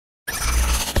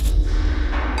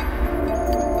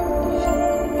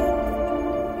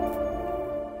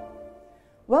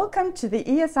Welcome to the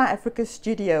ESI Africa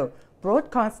studio,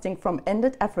 broadcasting from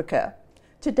Ended Africa.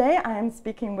 Today I am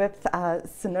speaking with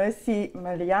Sinosi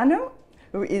Maliano,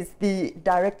 who is the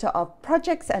Director of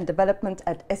Projects and Development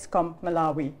at ESCOM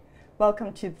Malawi.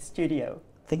 Welcome to the studio.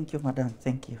 Thank you, Madam.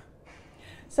 Thank you.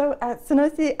 So,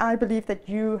 Sinosi, I believe that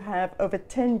you have over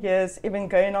 10 years, even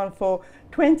going on for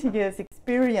 20 years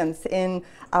experience in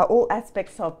all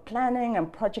aspects of planning and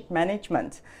project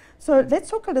management. So let's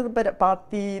talk a little bit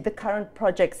about the current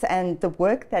projects and the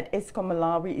work that ESCOM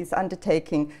Malawi is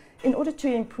undertaking in order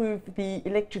to improve the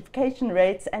electrification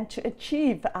rates and to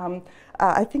achieve,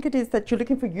 I think it is that you're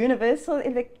looking for universal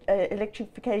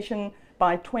electrification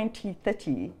by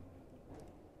 2030.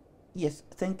 Yes,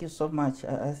 thank you so much.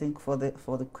 I think for the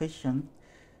question,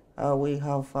 we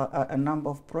have a number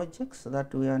of projects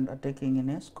that we are undertaking in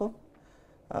ESCOM.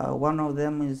 One of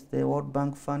them is the World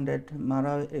Bank funded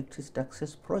Malawi Electricity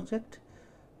Access Project.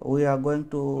 We are going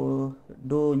to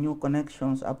do new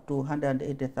connections up to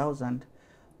 180,000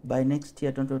 by next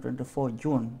year, 2024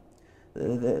 June.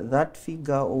 That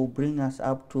figure will bring us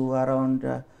up to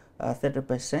around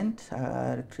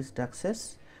 30% electricity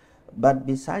access. But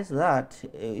besides that,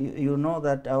 you know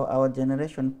that our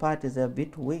generation part is a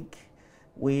bit weak.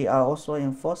 We are also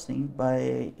enforcing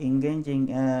by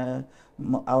engaging our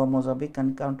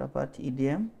Mozambican counterpart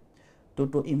EDM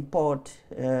to import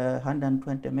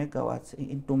 120 megawatts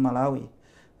into Malawi.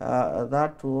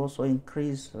 That will also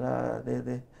increase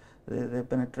the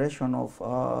penetration of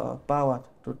power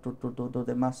to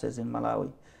the masses in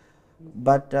Malawi.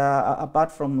 But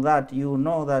apart from that, you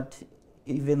know that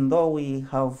even though we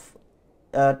have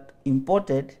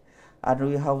imported and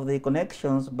we have the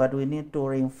connections, but we need to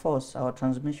reinforce our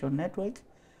transmission network.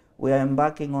 We are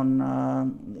embarking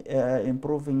on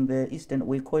improving the eastern,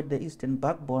 we call it the eastern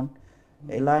backbone,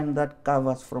 a line that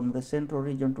covers from the central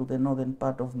region to the northern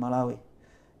part of Malawi.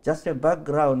 Just a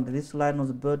background, this line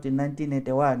was built in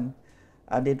 1981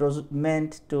 and it was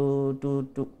meant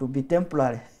to be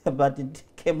temporary, but it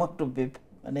came out to be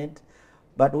permanent.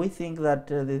 But we think that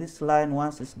this line,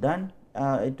 once it's done,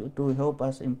 it will help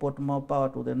us import more power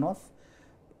to the north,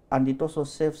 and it also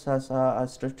saves us a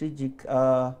strategic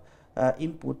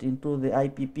input into the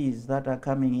IPPs that are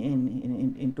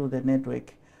coming into the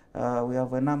network. We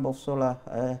have a number of solar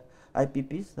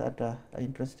IPPs that are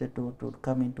interested to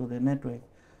come into the network.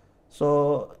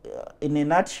 So in a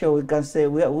nutshell, we can say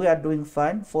we are doing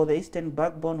fine. For the Eastern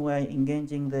Backbone, we are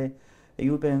engaging the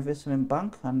European Investment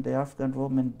Bank and the African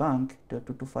Development Bank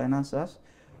to finance us.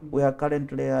 We are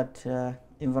currently at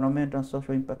environmental and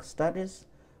social impact studies,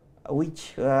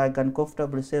 which I can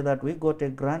comfortably say that we got a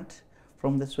grant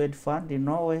from the Swed Fund in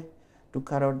Norway to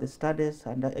carry out the studies,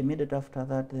 and immediately after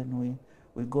that, then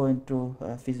we go into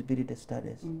feasibility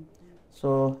studies.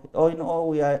 So all in all,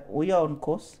 we are on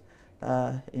course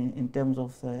in terms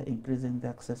of increasing the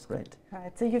access rate.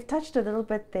 Right. So you've touched a little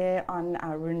bit there on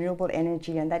renewable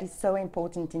energy, and that is so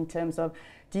important in terms of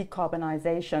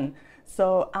decarbonization.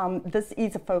 So this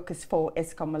is a focus for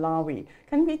ESCOM Malawi.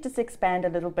 Can we just expand a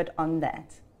little bit on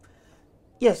that?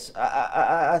 Yes,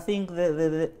 I think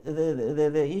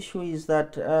the issue is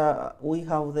that we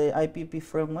have the IPP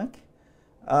framework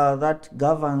that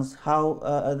governs how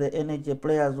the energy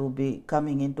players will be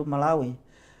coming into Malawi.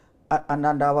 And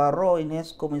our role in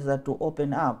ESCOM is that to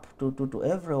open up to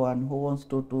everyone who wants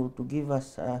to give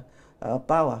us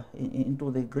power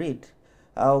into the grid.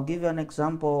 I'll give you an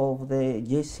example of the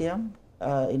JCM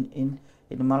in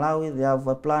Malawi. They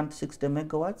have planned 60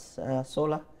 megawatts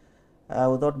solar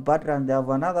without battery, and they have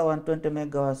another 120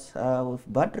 megawatts with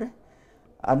battery.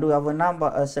 And we have a number,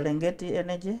 Serengeti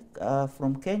Energy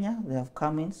from Kenya. They have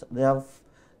come in. They have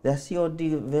their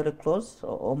COD very close,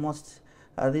 almost.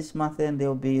 This month end they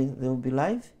will be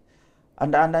live,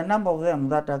 and a number of them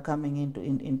that are coming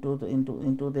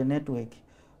into the network.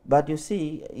 But you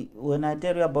see, when I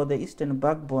tell you about the Eastern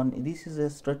Backbone, this is a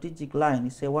strategic line.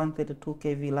 It's a 132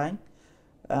 kV line.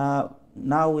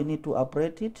 Now we need to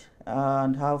operate it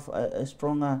and have a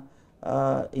stronger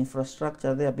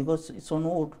infrastructure there, because it's on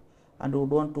wood, and we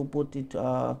want to put it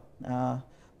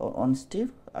on steel,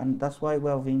 and that's why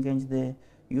we have engaged the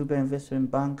European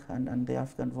Investment Bank and the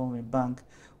African Development Bank.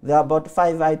 There are about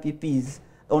 5 IPPs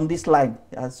on this line.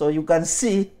 So you can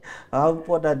see how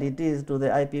important it is to the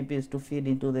IPPs to feed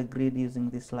into the grid using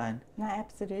this line. No,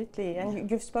 absolutely. And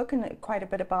you've spoken quite a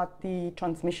bit about the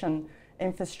transmission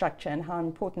infrastructure and how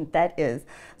important that is.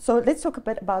 So let's talk a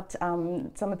bit about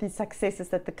some of the successes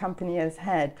that the company has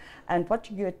had, and what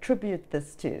do you attribute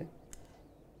this to?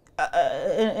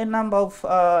 A number of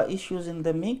issues in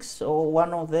the mix. So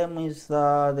one of them is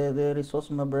the resource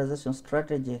mobilization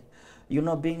strategy. you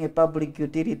know, being a public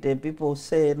utility, people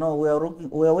say, no, we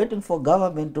are waiting for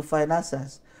government to finance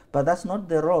us. But that's not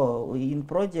the role. In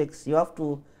projects, you have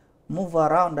to move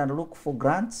around and look for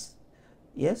grants.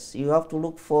 Yes, you have to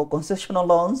look for concessional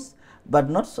loans, but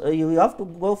not you have to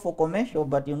go for commercial,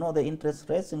 but you know the interest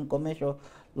rates in commercial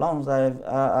loans are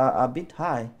a bit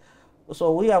high.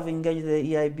 So we have engaged the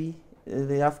EIB,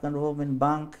 the African Development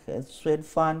Bank, Swed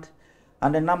Fund,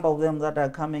 and a number of them that are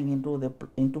coming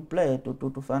into play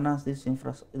to finance these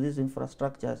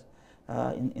infrastructures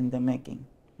in the making.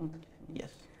 Mm-hmm.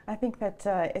 Yes. I think that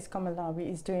ESCOM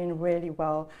Malawi is doing really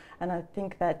well, and I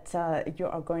think that you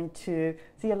are going to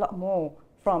see a lot more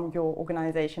from your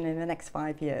organization in the next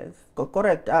 5 years.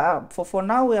 Correct. For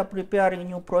now, we are preparing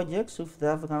new projects with the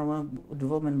African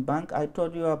Development Bank. I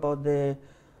told you about the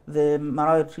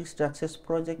Malawi Tree Access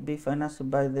Project being financed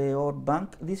by the World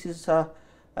Bank. This is a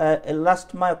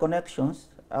last mile connections,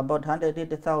 about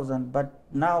 180,000, but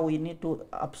now we need to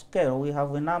upscale. We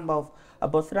have a number of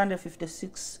about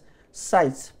 356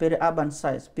 sites, peri-urban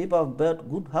sites. People have built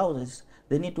good houses.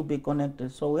 They need to be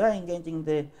connected. So we are engaging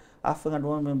the African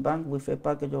Development Bank with a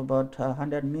package of about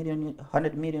 $100 million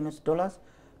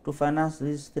to finance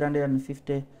these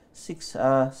 356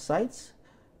 sites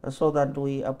so that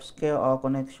we upscale our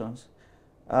connections.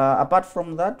 Apart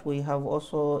from that, we have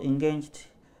also engaged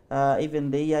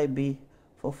even the EIB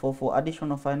for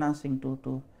additional financing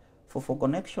for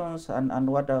connections and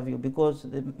what have you, because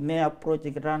the mayor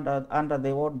project under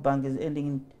the World Bank is ending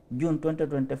in June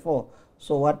 2024.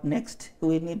 So what next?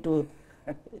 We need to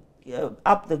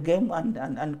up the game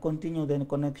and continue the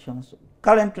connections.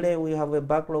 Currently, we have a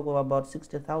backlog of about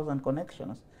 60,000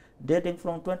 connections dating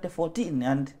from 2014,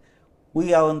 and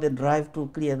we are on the drive to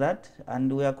clear that,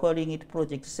 and we are calling it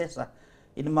Project CESA.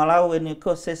 In Malawi, when you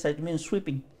call CESA, it means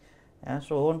sweeping.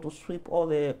 So we want to sweep all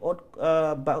the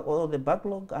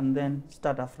backlog and then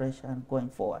start afresh and going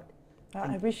forward.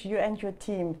 I wish you and your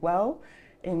team well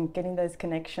in getting those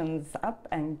connections up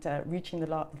and reaching the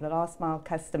last mile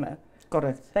customer.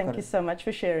 Correct. Thank you so much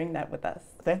for sharing that with us.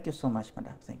 Thank you so much,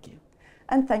 madam. Thank you.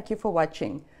 And thank you for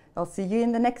watching. I'll see you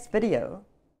in the next video.